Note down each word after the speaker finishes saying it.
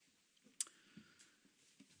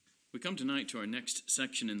We come tonight to our next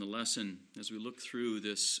section in the lesson as we look through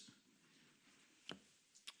this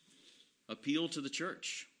appeal to the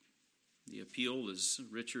church. The appeal, as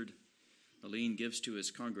Richard Aline gives to his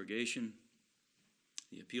congregation,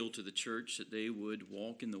 the appeal to the church that they would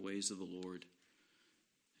walk in the ways of the Lord.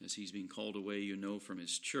 As he's being called away, from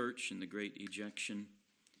his church in the great ejection.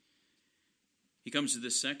 He comes to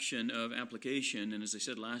this section of application, and as I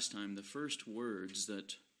said last time, the first words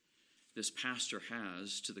that this pastor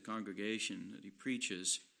has to the congregation that he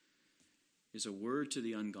preaches is a word to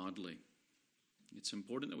the ungodly. It's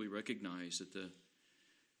important that we recognize that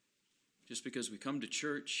just because we come to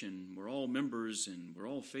church and we're all members and we're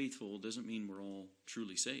all faithful doesn't mean we're all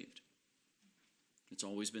truly saved. It's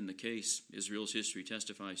always been the case. Israel's history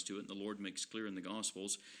testifies to it, and the Lord makes clear in the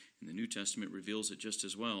Gospels, and the New Testament reveals it just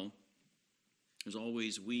as well. There's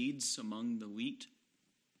always weeds among the wheat,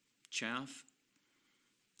 chaff.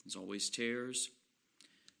 There's always tares.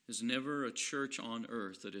 There's never a church on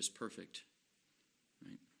earth that is perfect.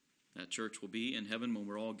 Right? That church will be in heaven when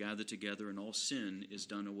we're all gathered together and all sin is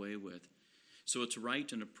done away with. So it's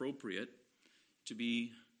right and appropriate to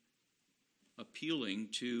be appealing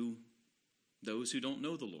to those who don't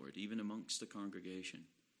know the Lord, even amongst the congregation.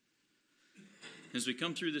 As we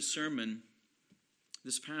come through this sermon,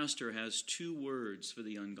 this pastor has two words for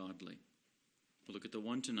the ungodly. We'll look at the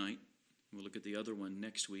one tonight. We'll look at the other one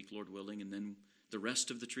next week, Lord willing, and then the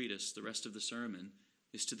rest of the treatise, the rest of the sermon,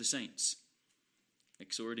 is to the saints,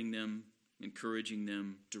 exhorting them, encouraging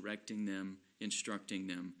them, directing them, instructing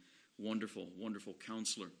them. Wonderful, wonderful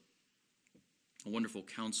counselor, a wonderful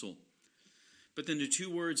counsel. But then the two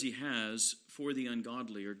words he has for the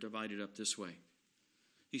ungodly are divided up this way.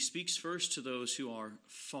 He speaks first to those who are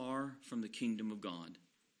far from the kingdom of God,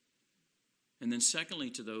 and then secondly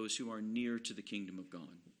to those who are near to the kingdom of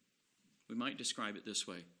God. We might describe it this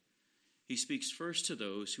way. He speaks first to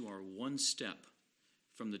those who are one step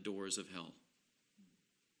from the doors of hell.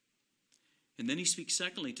 And then he speaks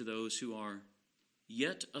secondly to those who are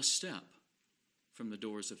yet a step from the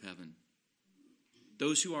doors of heaven.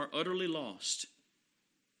 Those who are utterly lost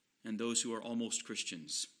and those who are almost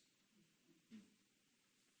Christians.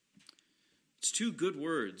 It's two good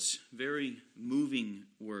words, very moving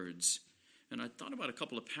words. And I thought about a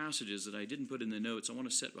couple of passages that I didn't put in the notes I want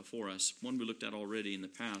to set before us. One we looked at already in the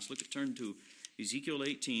past. Turn to Ezekiel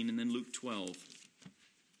 18 and then Luke 12.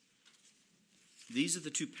 These are the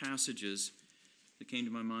two passages that came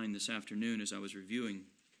to my mind this afternoon as I was reviewing.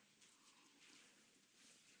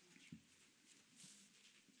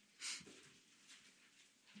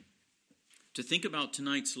 To think about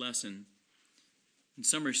tonight's lesson, in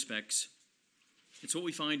some respects, it's what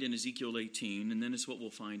we find in Ezekiel 18, and then it's what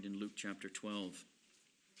we'll find in Luke chapter 12.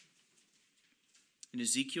 In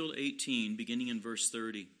Ezekiel 18, beginning in verse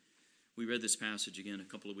 30, we read this passage again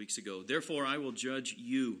a couple of weeks ago. Therefore I will judge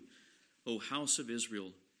you, O house of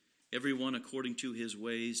Israel, every one according to his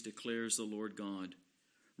ways, declares the Lord God.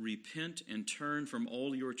 Repent and turn from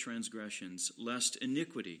all your transgressions, lest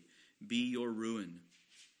iniquity be your ruin.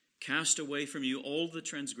 Cast away from you all the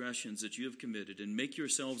transgressions that you have committed, and make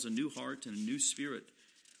yourselves a new heart and a new spirit.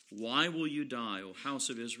 Why will you die, O house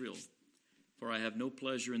of Israel? For I have no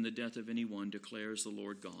pleasure in the death of anyone, declares the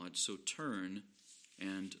Lord God. So turn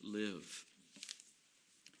and live.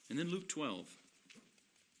 And then Luke 12.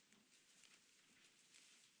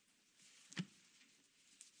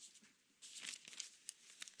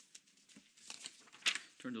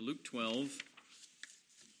 Turn to Luke 12.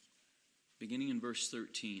 Beginning in verse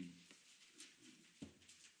 13.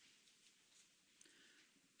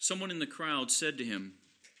 Someone in the crowd said to him,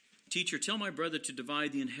 Teacher, tell my brother to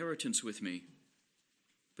divide the inheritance with me.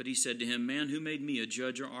 But he said to him, Man, who made me a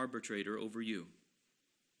judge or arbitrator over you?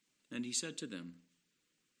 And he said to them,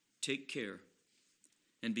 Take care,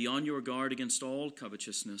 and be on your guard against all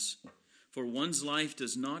covetousness, for one's life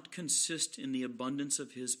does not consist in the abundance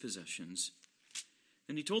of his possessions.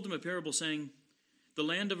 And he told them a parable, saying, The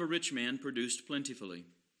land of a rich man produced plentifully.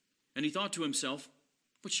 And he thought to himself,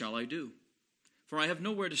 What shall I do? For I have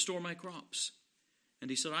nowhere to store my crops. And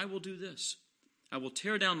he said, I will do this. I will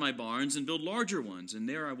tear down my barns and build larger ones, and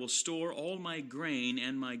there I will store all my grain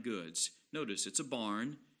and my goods. Notice, it's a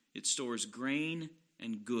barn. It stores grain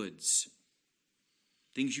and goods,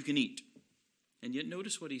 things you can eat. And yet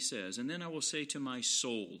notice what he says, And then I will say to my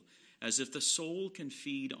soul, as if the soul can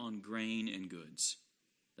feed on grain and goods.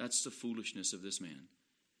 That's the foolishness of this man.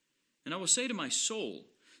 And I will say to my soul,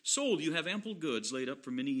 Soul, you have ample goods laid up for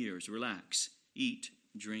many years. Relax, eat,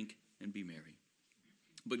 drink, and be merry.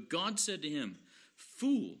 But God said to him,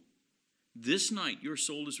 Fool, this night your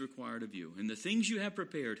soul is required of you, and the things you have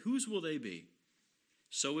prepared, whose will they be?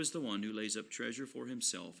 So is the one who lays up treasure for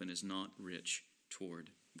himself and is not rich toward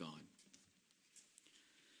God.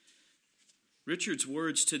 Richard's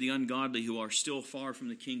words to the ungodly who are still far from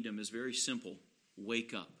the kingdom is very simple.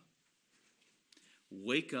 Wake up.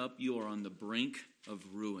 Wake up, you are on the brink of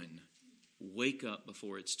ruin. Wake up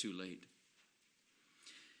before it's too late.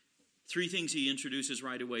 Three things he introduces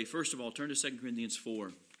right away. First of all, turn to 2 Corinthians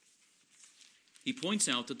 4. He points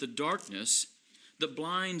out that the darkness that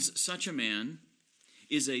blinds such a man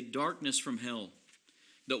is a darkness from hell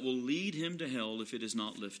that will lead him to hell if it is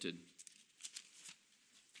not lifted.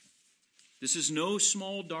 This is no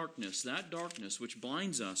small darkness. That darkness which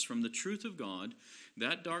blinds us from the truth of God,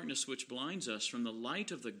 that darkness which blinds us from the light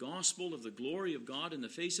of the gospel of the glory of God in the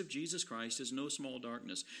face of Jesus Christ is no small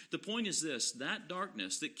darkness. The point is this, that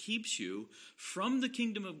darkness that keeps you from the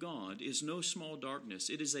kingdom of God is no small darkness.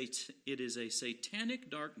 It is a satanic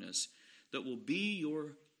darkness that will be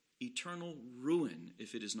your eternal ruin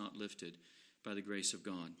if it is not lifted by the grace of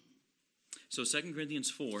God. So 2 Corinthians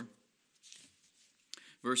 4,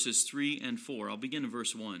 verses 3 and 4. I'll begin in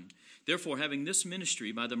verse 1. Therefore, having this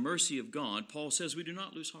ministry by the mercy of God, Paul says we do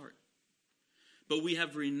not lose heart. But we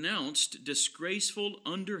have renounced disgraceful,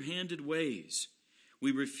 underhanded ways.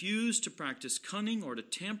 We refuse to practice cunning or to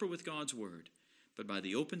tamper with God's word. But by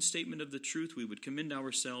the open statement of the truth, we would commend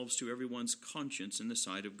ourselves to everyone's conscience in the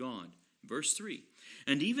sight of God. Verse 3.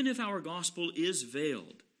 And even if our gospel is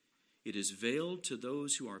veiled, it is veiled to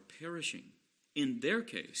those who are perishing. In their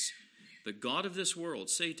case, the god of this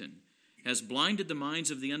world, Satan, has blinded the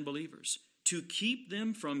minds of the unbelievers to keep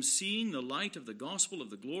them from seeing the light of the gospel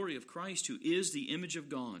of the glory of Christ, who is the image of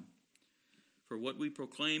God. For what we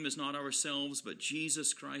proclaim is not ourselves, but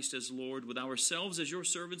Jesus Christ as Lord, with ourselves as your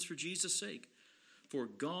servants for Jesus' sake. For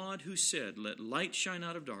God, who said, let light shine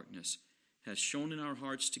out of darkness, has shone in our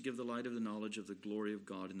hearts to give the light of the knowledge of the glory of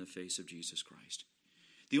God in the face of Jesus Christ.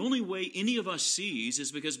 The only way any of us sees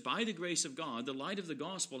is because by the grace of God, the light of the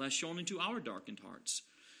gospel has shone into our darkened hearts.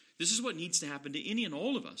 This is what needs to happen to any and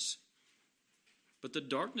all of us. But the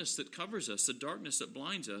darkness that covers us, the darkness that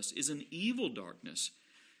blinds us, is an evil darkness.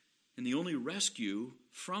 And the only rescue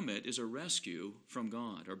from it is a rescue from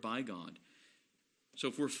God or by God. So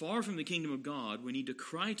if we're far from the kingdom of God, we need to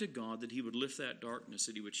cry to God that he would lift that darkness,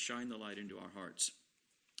 that he would shine the light into our hearts.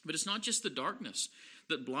 But it's not just the darkness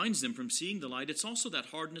that blinds them from seeing the light. It's also that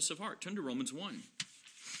hardness of heart. Turn to Romans 1.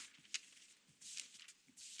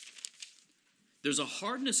 There's a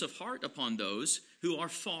hardness of heart upon those who are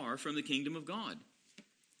far from the kingdom of God.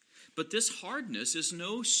 But this hardness is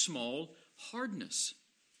no small hardness.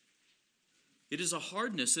 It is a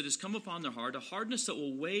hardness that has come upon their heart, a hardness that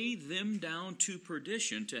will weigh them down to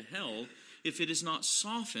perdition, to hell, if it is not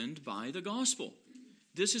softened by the gospel.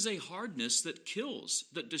 This is a hardness that kills,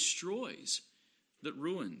 that destroys, that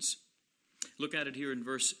ruins. Look at it here in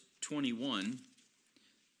verse 21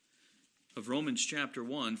 of Romans chapter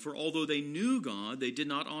 1. For although they knew God, they did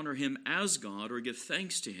not honor him as God or give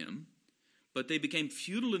thanks to him, but they became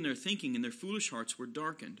futile in their thinking, and their foolish hearts were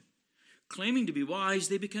darkened. Claiming to be wise,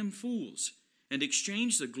 they became fools, and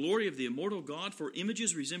exchanged the glory of the immortal God for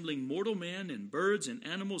images resembling mortal man and birds and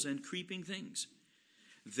animals and creeping things.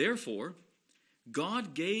 Therefore,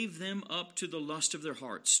 God gave them up to the lust of their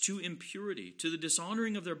hearts, to impurity, to the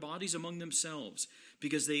dishonoring of their bodies among themselves,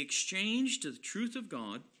 because they exchanged the truth of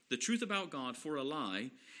God, the truth about God, for a lie,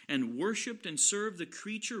 and worshipped and served the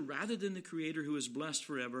creature rather than the Creator, who is blessed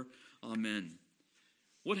forever. Amen.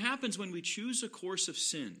 What happens when we choose a course of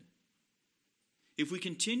sin? If we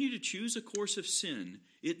continue to choose a course of sin,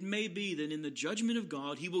 it may be that in the judgment of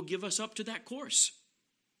God, he will give us up to that course.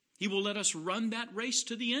 He will let us run that race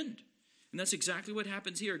to the end. And that's exactly what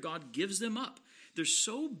happens here. God gives them up. They're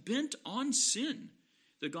so bent on sin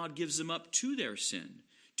that God gives them up to their sin,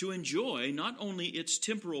 to enjoy not only its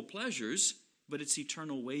temporal pleasures, but its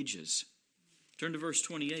eternal wages. Turn to verse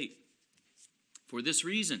 28. For this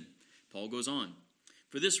reason, Paul goes on,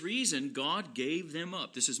 for this reason God gave them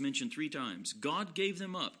up. This is mentioned 3 times. God gave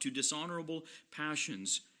them up to dishonorable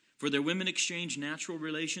passions. For their women exchanged natural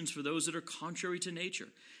relations for those that are contrary to nature.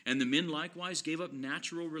 And the men likewise gave up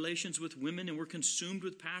natural relations with women and were consumed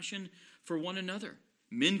with passion for one another.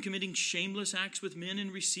 Men committing shameless acts with men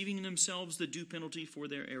and receiving in themselves the due penalty for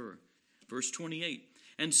their error. Verse 28.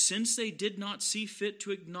 And since they did not see fit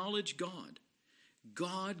to acknowledge God,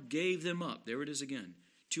 God gave them up, there it is again,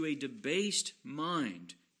 to a debased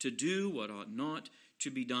mind to do what ought not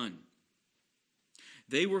to be done.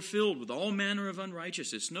 They were filled with all manner of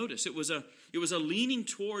unrighteousness. Notice, it was a leaning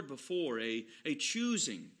toward before, a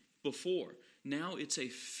choosing before. Now it's a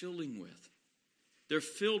filling with. They're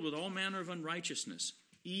filled with all manner of unrighteousness,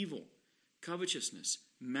 evil, covetousness,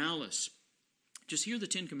 malice. Just hear the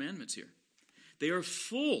 10 Commandments here. They are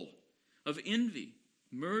full of envy,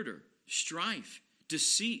 murder, strife,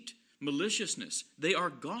 deceit, maliciousness. They are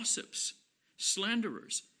gossips,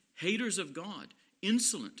 slanderers, haters of God,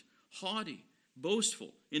 insolent, haughty, boastful,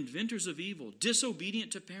 inventors of evil,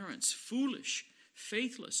 disobedient to parents, foolish,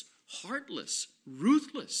 faithless, heartless,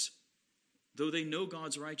 ruthless. Though they know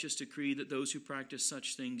God's righteous decree that those who practice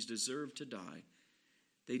such things deserve to die,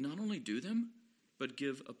 they not only do them, but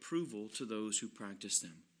give approval to those who practice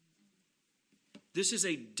them. This is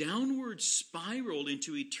a downward spiral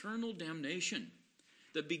into eternal damnation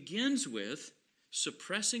that begins with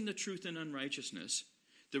suppressing the truth and unrighteousness,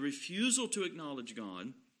 the refusal to acknowledge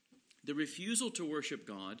God, the refusal to worship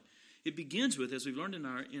God. It begins with, as we've learned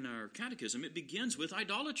in our catechism, it begins with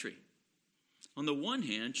idolatry. On the one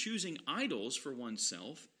hand, choosing idols for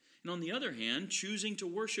oneself, and on the other hand, choosing to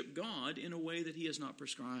worship God in a way that he has not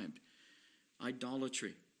prescribed.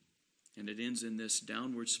 Idolatry. And it ends in this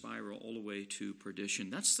downward spiral all the way to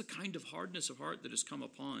perdition. That's the kind of hardness of heart that has come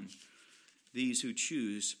upon these who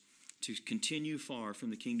choose to continue far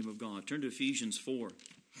from the kingdom of God. Turn to Ephesians 4.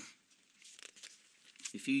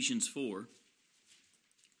 Ephesians 4.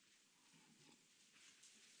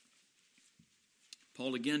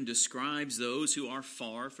 Paul again describes those who are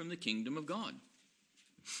far from the kingdom of God.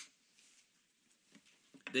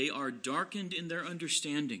 They are darkened in their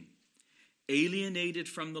understanding, alienated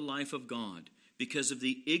from the life of God because of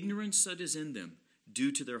the ignorance that is in them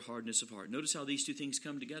due to their hardness of heart. Notice how these two things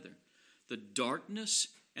come together. The darkness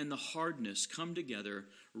and the hardness come together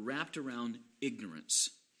wrapped around ignorance,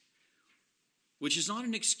 which is not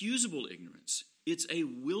an excusable ignorance. It's a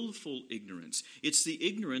willful ignorance. It's the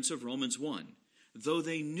ignorance of Romans 1. Though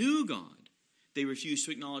they knew God, they refused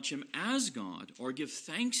to acknowledge him as God or give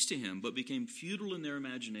thanks to him, but became futile in their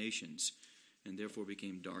imaginations and therefore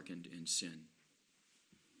became darkened in sin.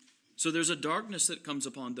 So there's a darkness that comes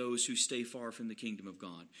upon those who stay far from the kingdom of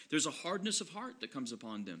God. There's a hardness of heart that comes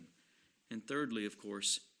upon them. And thirdly, of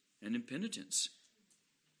course, an impenitence.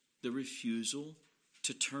 The refusal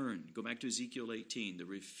to turn. Go back to Ezekiel 18. The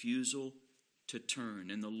refusal to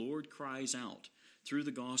turn. And the Lord cries out through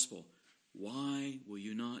the gospel, why will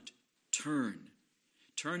you not turn?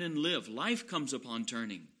 Turn and live. Life comes upon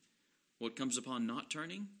turning. What comes upon not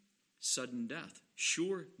turning? Sudden death,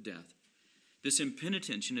 sure death. This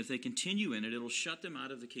impenitence, and if they continue in it, it'll shut them out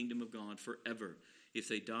of the kingdom of God forever. If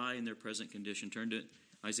they die in their present condition. Turn to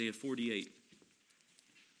Isaiah 48.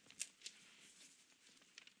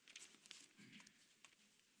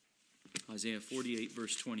 Isaiah 48,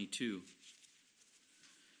 verse 22.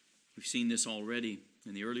 We've seen this already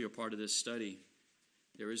in the earlier part of this study.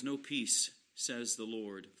 There is no peace, says the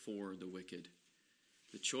Lord, for the wicked.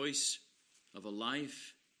 The choice of a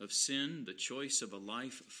life of sin, the choice of a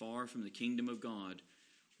life far from the kingdom of God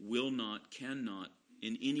will not, cannot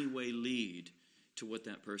in any way lead to what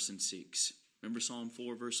that person seeks. Remember Psalm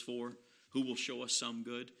 4, verse 4? Who will show us some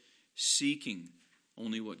good? Seeking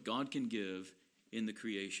only what God can give in the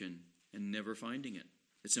creation and never finding it.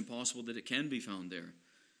 It's impossible that it can be found there.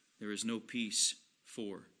 There is no peace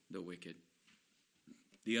for the wicked.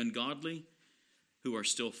 The ungodly who are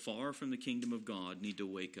still far from the kingdom of God need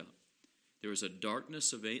to wake up. There is a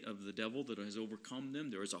darkness of the devil that has overcome them.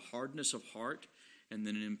 There is a hardness of heart and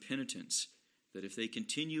then an impenitence that if they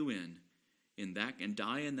continue in that and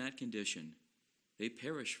die in that condition, they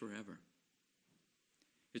perish forever.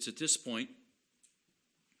 It's at this point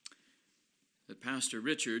that Pastor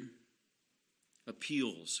Richard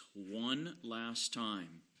appeals one last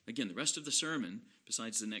time. Again, the rest of the sermon,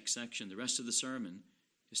 besides the next section, the rest of the sermon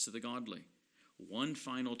is to the godly. One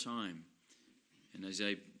final time. And as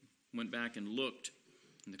I went back and looked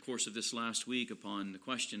in the course of this last week upon the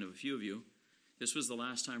question of a few of you, this was the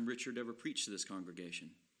last time Richard ever preached to this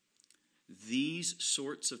congregation. These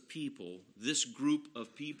sorts of people, this group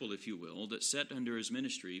of people, if you will, that sat under his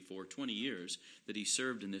ministry for 20 years that he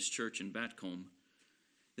served in this church in Batcombe,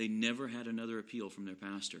 they never had another appeal from their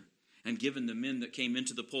pastor. And given the men that came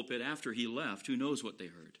into the pulpit after he left, who knows what they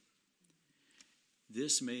heard?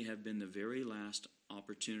 This may have been the very last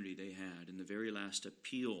opportunity they had and the very last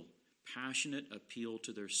appeal, passionate appeal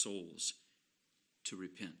to their souls to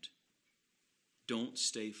repent. Don't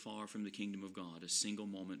stay far from the kingdom of God a single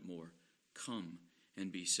moment more. Come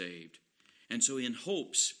and be saved. And so in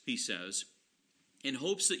hopes, he says, in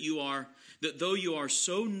hopes that though you are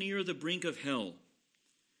so near the brink of hell,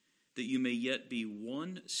 that you may yet be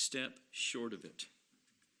one step short of it.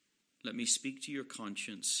 Let me speak to your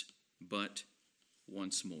conscience, but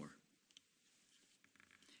once more.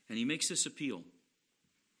 And he makes this appeal,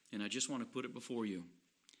 and I just want to put it before you.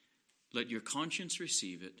 Let your conscience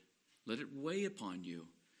receive it. Let it weigh upon you,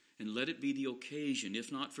 And let it be the occasion,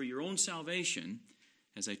 if not for your own salvation,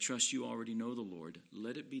 as I trust you already know the Lord,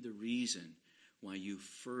 let it be the reason why you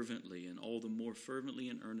fervently and all the more fervently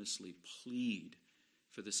and earnestly plead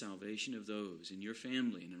for the salvation of those in your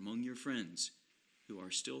family and among your friends who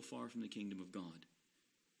are still far from the kingdom of God.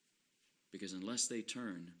 Because unless they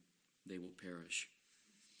turn, they will perish.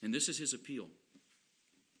 And this is his appeal.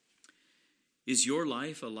 Is your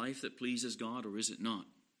life a life that pleases God, or is it not?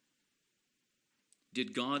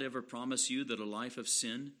 Did God ever promise you that a life of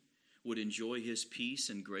sin would enjoy his peace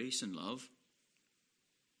and grace and love?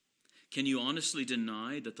 Can you honestly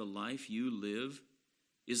deny that the life you live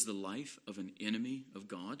is the life of an enemy of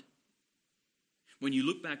God? When you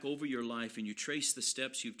look back over your life and you trace the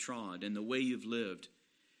steps you've trod and the way you've lived,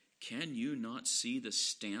 can you not see the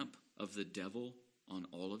stamp of the devil on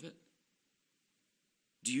all of it?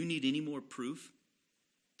 Do you need any more proof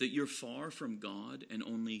that you're far from God and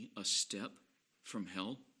only a step from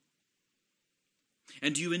hell?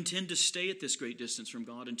 And do you intend to stay at this great distance from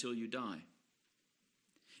God until you die?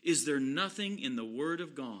 Is there nothing in the Word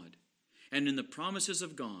of God and in the promises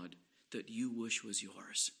of God that you wish was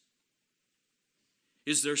yours?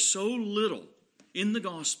 Is there so little in the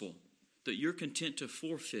gospel that you're content to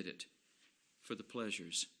forfeit it for the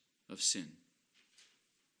pleasures of sin?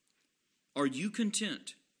 Are you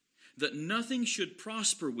content that nothing should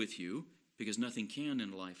prosper with you, because nothing can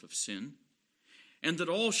in a life of sin, and that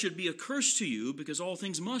all should be a curse to you, because all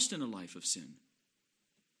things must in a life of sin?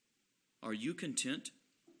 Are you content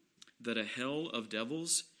that a hell of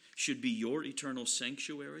devils should be your eternal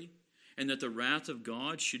sanctuary, and that the wrath of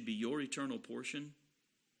God should be your eternal portion?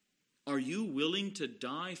 Are you willing to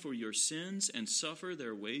die for your sins and suffer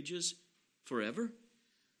their wages forever?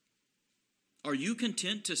 Are you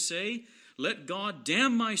content to say, let God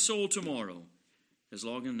damn my soul tomorrow, as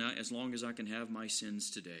long as I can have my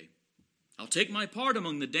sins today? I'll take my part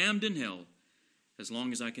among the damned in hell, as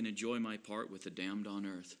long as I can enjoy my part with the damned on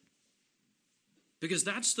earth. Because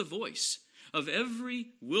that's the voice of every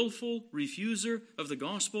willful refuser of the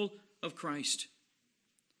gospel of Christ.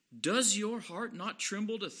 Does your heart not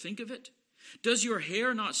tremble to think of it? Does your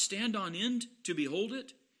hair not stand on end to behold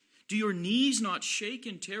it? Do your knees not shake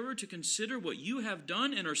in terror to consider what you have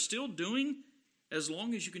done and are still doing as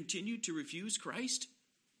long as you continue to refuse Christ?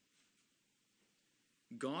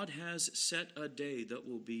 God has set a day that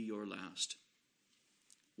will be your last.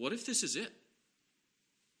 What if this is it?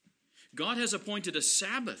 God has appointed a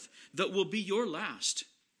Sabbath that will be your last.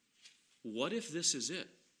 What if this is it?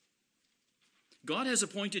 God has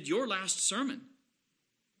appointed your last sermon.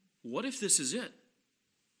 What if this is it?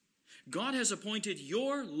 God has appointed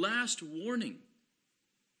your last warning.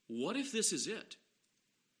 What if this is it?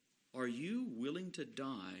 Are you willing to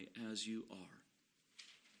die as you are?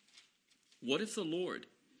 What if the Lord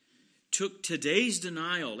took today's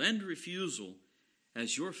denial and refusal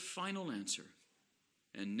as your final answer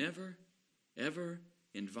and never, ever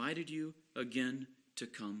invited you again to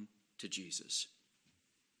come to Jesus?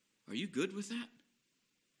 Are you good with that?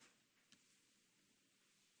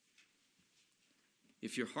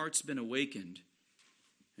 If your heart's been awakened,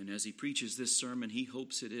 and as he preaches this sermon, he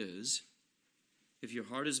hopes it is, if your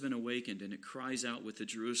heart has been awakened and it cries out with the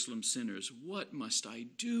Jerusalem sinners, what must I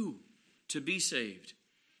do to be saved?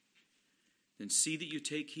 Then see that you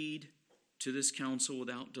take heed to this counsel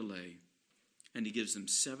without delay. And he gives them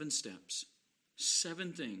 7 steps,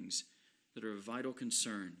 7 things that are of vital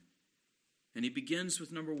concern. And he begins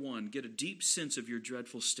with number 1, get a deep sense of your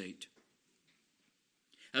dreadful state.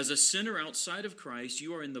 As a sinner outside of Christ,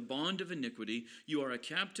 you are in the bond of iniquity. You are a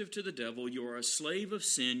captive to the devil. You are a slave of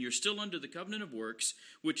sin. You're still under the covenant of works,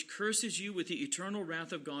 which curses you with the eternal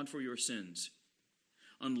wrath of God for your sins.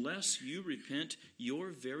 Unless you repent,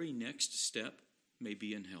 your very next step may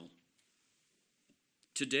be in hell.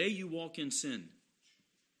 Today you walk in sin.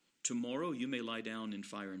 Tomorrow you may lie down in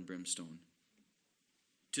fire and brimstone.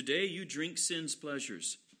 Today you drink sin's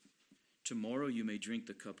pleasures. Tomorrow you may drink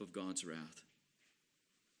the cup of God's wrath.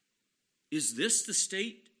 Is this the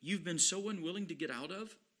state you've been so unwilling to get out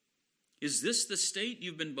of? Is this the state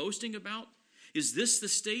you've been boasting about? Is this the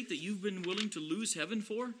state that you've been willing to lose heaven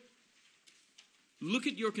for? Look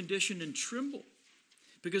at your condition and tremble,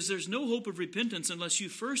 because there's no hope of repentance unless you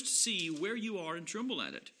first see where you are and tremble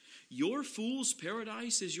at it. Your fool's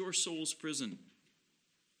paradise is your soul's prison.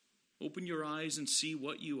 Open your eyes and see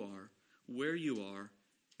what you are, where you are,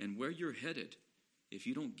 and where you're headed if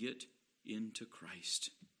you don't get into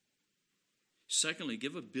Christ. Secondly,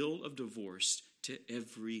 give a bill of divorce to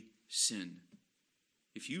every sin.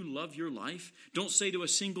 If you love your life, don't say to a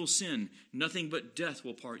single sin, nothing but death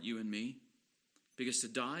will part you and me. Because to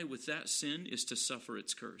die with that sin is to suffer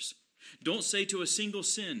its curse. Don't say to a single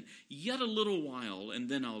sin, yet a little while, and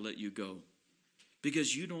then I'll let you go,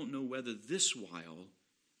 because you don't know whether this while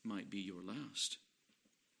might be your last.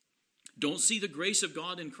 Don't see the grace of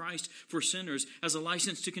God in Christ for sinners as a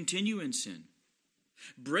license to continue in sin.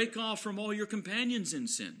 Break off from all your companions in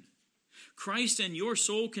sin. Christ and your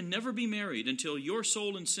soul can never be married until your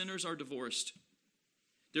soul and sinners are divorced.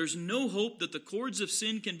 There's no hope that the cords of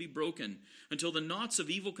sin can be broken until the knots of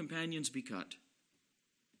evil companions be cut.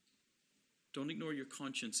 Don't ignore your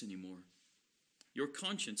conscience anymore. Your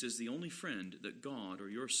conscience is the only friend that God or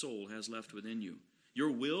your soul has left within you.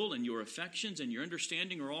 Your will and your affections and your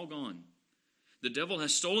understanding are all gone. The devil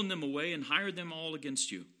has stolen them away and hired them all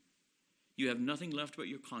against you. You have nothing left but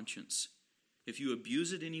your conscience. If you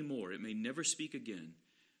abuse it anymore, it may never speak again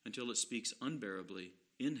until it speaks unbearably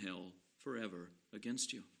in hell forever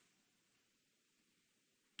against you.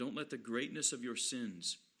 Don't let the greatness of your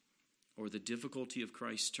sins or the difficulty of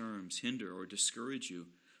Christ's terms hinder or discourage you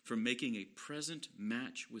from making a present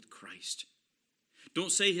match with Christ.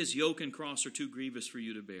 Don't say his yoke and cross are too grievous for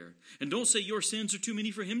you to bear. And don't say your sins are too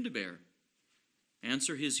many for him to bear.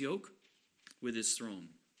 Answer his yoke with his throne.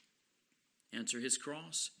 Answer his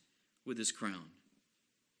cross with his crown.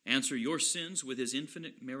 Answer your sins with his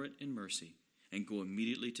infinite merit and mercy, and go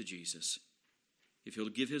immediately to Jesus. If he'll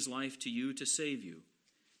give his life to you to save you,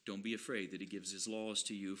 don't be afraid that he gives his laws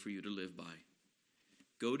to you for you to live by.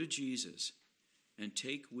 Go to Jesus and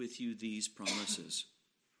take with you these promises.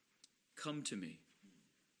 Come to me,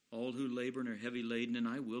 all who labor and are heavy laden, and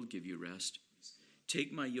I will give you rest.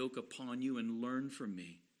 Take my yoke upon you and learn from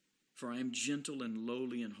me, for I am gentle and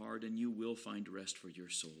lowly in heart, and you will find rest for your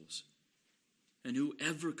souls. And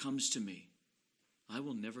whoever comes to me, I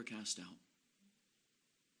will never cast out.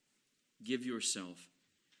 Give yourself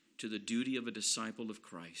to the duty of a disciple of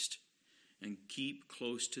Christ and keep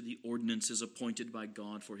close to the ordinances appointed by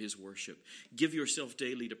God for his worship. Give yourself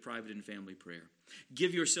daily to private and family prayer.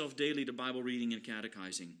 Give yourself daily to Bible reading and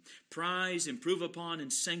catechizing. Prize, improve upon,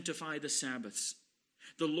 and sanctify the Sabbaths.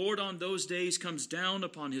 The Lord on those days comes down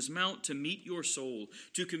upon his mount to meet your soul,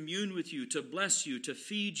 to commune with you, to bless you, to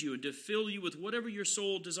feed you, and to fill you with whatever your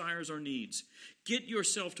soul desires or needs. Get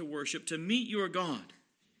yourself to worship, to meet your God.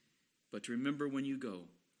 But remember when you go,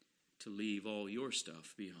 to leave all your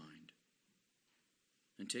stuff behind.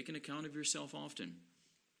 And take an account of yourself often.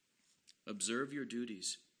 Observe your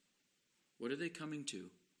duties. What are they coming to?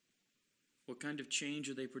 What kind of change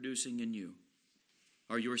are they producing in you?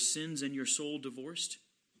 Are your sins and your soul divorced?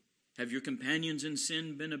 Have your companions in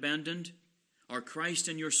sin been abandoned? Are Christ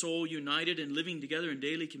and your soul united and living together in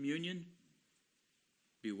daily communion?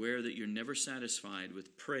 Beware that you're never satisfied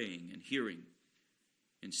with praying and hearing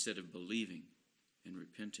instead of believing and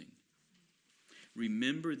repenting.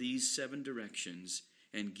 Remember these 7 directions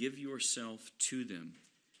and give yourself to them,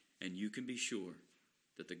 and you can be sure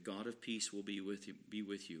that the God of peace will be with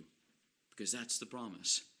you, because that's the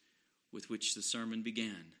promise with which the sermon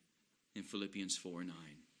began in Philippians 4:9.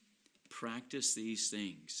 Practice these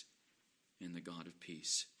things, and the God of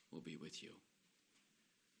peace will be with you.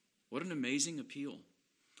 What an amazing appeal.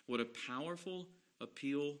 What a powerful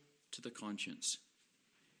appeal to the conscience.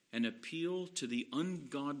 An appeal to the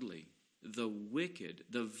ungodly, the wicked,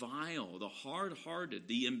 the vile, the hard-hearted,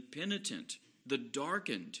 the impenitent, the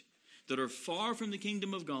darkened, that are far from the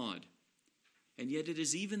kingdom of God. And yet it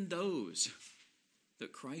is even those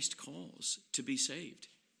that Christ calls to be saved.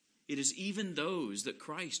 It is even those that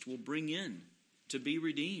Christ will bring in to be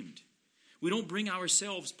redeemed. We don't bring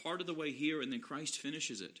ourselves part of the way here and then Christ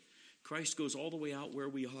finishes it. Christ goes all the way out where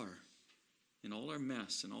we are, in all our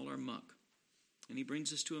mess and all our muck. And he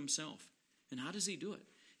brings us to himself. And how does he do it?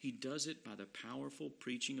 He does it by the powerful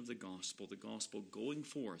preaching of the gospel going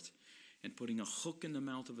forth and putting a hook in the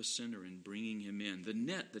mouth of a sinner and bringing him in. The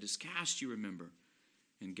net that is cast, you remember,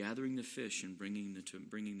 and gathering the fish and bringing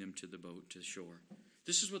them to the boat, to shore.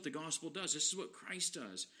 This is what the gospel does. This is what Christ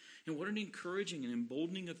does. And what an encouraging and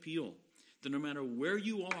emboldening appeal that no matter where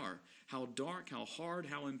you are, how dark, how hard,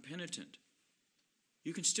 how impenitent,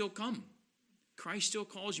 you can still come. Christ still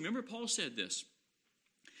calls you. Remember Paul said this,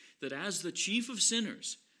 that as the chief of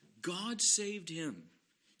sinners, God saved him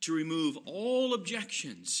to remove all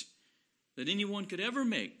objections that anyone could ever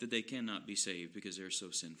make that they cannot be saved because they're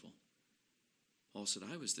so sinful. Paul said,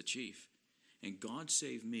 I was the chief, and God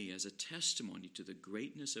saved me as a testimony to the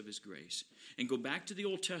greatness of his grace. And go back to the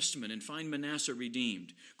Old Testament and find Manasseh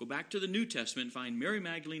redeemed. Go back to the New Testament and find Mary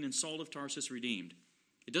Magdalene and Saul of Tarsus redeemed.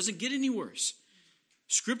 It doesn't get any worse.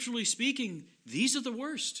 Scripturally speaking, these are the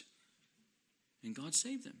worst. And God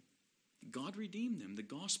saved them. God redeemed them. The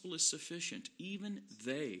gospel is sufficient. Even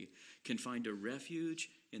they can find a refuge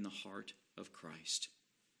in the heart of Christ.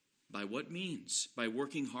 By what means? By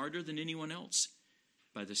working harder than anyone else?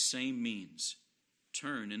 By the same means.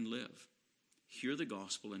 Turn and live. Hear the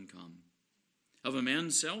gospel and come. Of a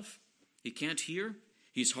man's self, he can't hear.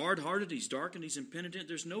 He's hard-hearted, he's darkened, he's impenitent.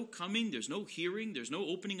 There's no coming, there's no hearing, there's no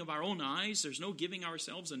opening of our own eyes, there's no giving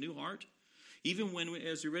ourselves a new heart. Even when,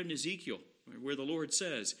 as we read in Ezekiel, where the Lord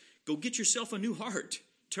says, go get yourself a new heart.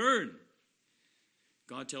 Turn.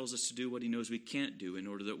 God tells us to do what he knows we can't do in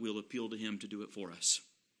order that we'll appeal to him to do it for us.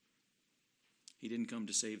 He didn't come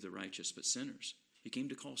to save the righteous, but sinners. He came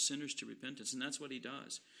to call sinners to repentance, and that's what he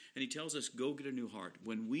does. And he tells us, go get a new heart.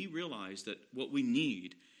 When we realize that what we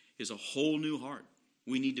need is a whole new heart,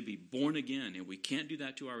 we need to be born again, and we can't do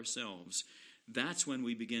that to ourselves, that's when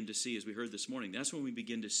we begin to see, as we heard this morning, that's when we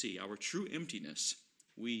begin to see our true emptiness.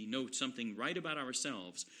 We know something right about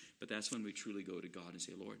ourselves, but that's when we truly go to God and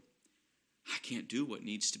say, Lord, I can't do what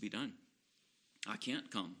needs to be done. I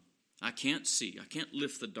can't come. I can't see. I can't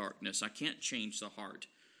lift the darkness. I can't change the heart.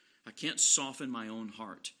 I can't soften my own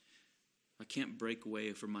heart. I can't break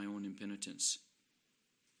away from my own impenitence.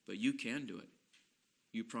 But you can do it.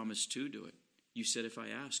 You promised to do it. You said if I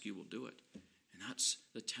ask, you will do it. And that's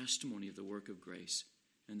the testimony of the work of grace.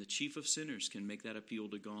 And the chief of sinners can make that appeal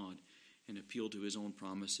to God and appeal to his own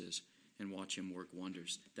promises and watch him work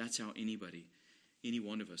wonders. That's how any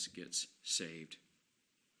one of us gets saved.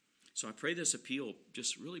 So I pray this appeal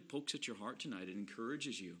just really pokes at your heart tonight and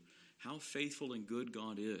encourages you how faithful and good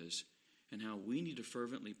God is and how we need to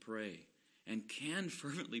fervently pray and can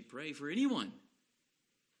fervently pray for anyone.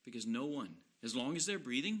 Because no one, as long as they're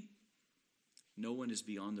breathing, no one is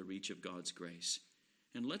beyond the reach of God's grace.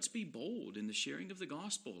 And let's be bold in the sharing of the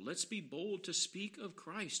gospel. Let's be bold to speak of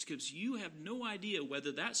Christ, because you have no idea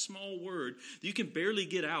whether that small word that you can barely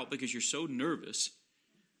get out because you're so nervous,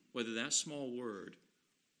 whether that small word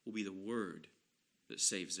will be the word that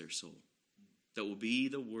saves their soul. That will be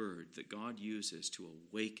the word that God uses to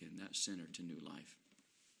awaken that sinner to new life.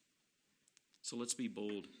 So let's be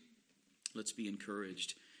bold. Let's be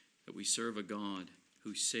encouraged that we serve a God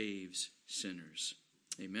who saves sinners.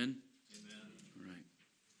 Amen? Amen. All right.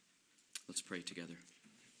 Let's pray together.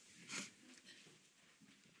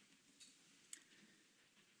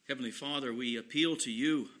 Heavenly Father, we appeal to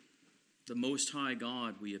you, the Most High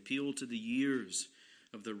God. We appeal to the years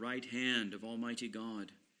of the right hand of Almighty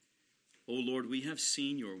God. O Lord, we have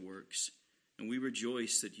seen your works, and we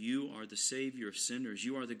rejoice that you are the Savior of sinners.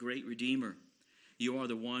 You are the great Redeemer. You are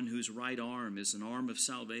the one whose right arm is an arm of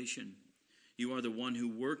salvation. You are the one who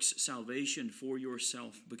works salvation for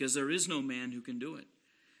yourself, because there is no man who can do it.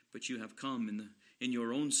 But you have come in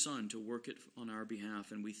your own Son to work it on our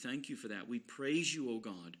behalf, and we thank you for that. We praise you, O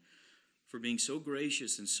God, for being so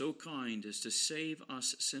gracious and so kind as to save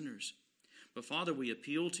us sinners. But Father, we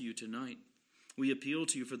appeal to you tonight. We appeal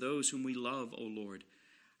to you for those whom we love, O Lord,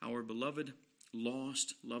 our beloved,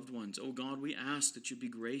 lost loved ones. O God, we ask that you be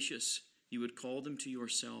gracious. You would call them to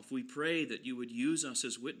yourself. We pray that you would use us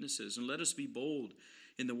as witnesses, and let us be bold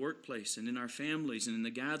in the workplace and in our families and in the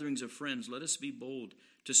gatherings of friends. Let us be bold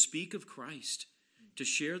to speak of Christ, to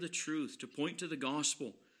share the truth, to point to the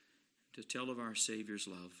gospel, to tell of our Savior's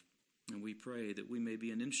love. And we pray that we may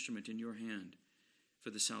be an instrument in your hand for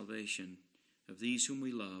the salvation of these whom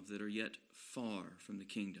we love that are yet far from the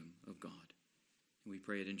kingdom of God. And we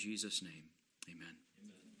pray it in Jesus' name. Amen.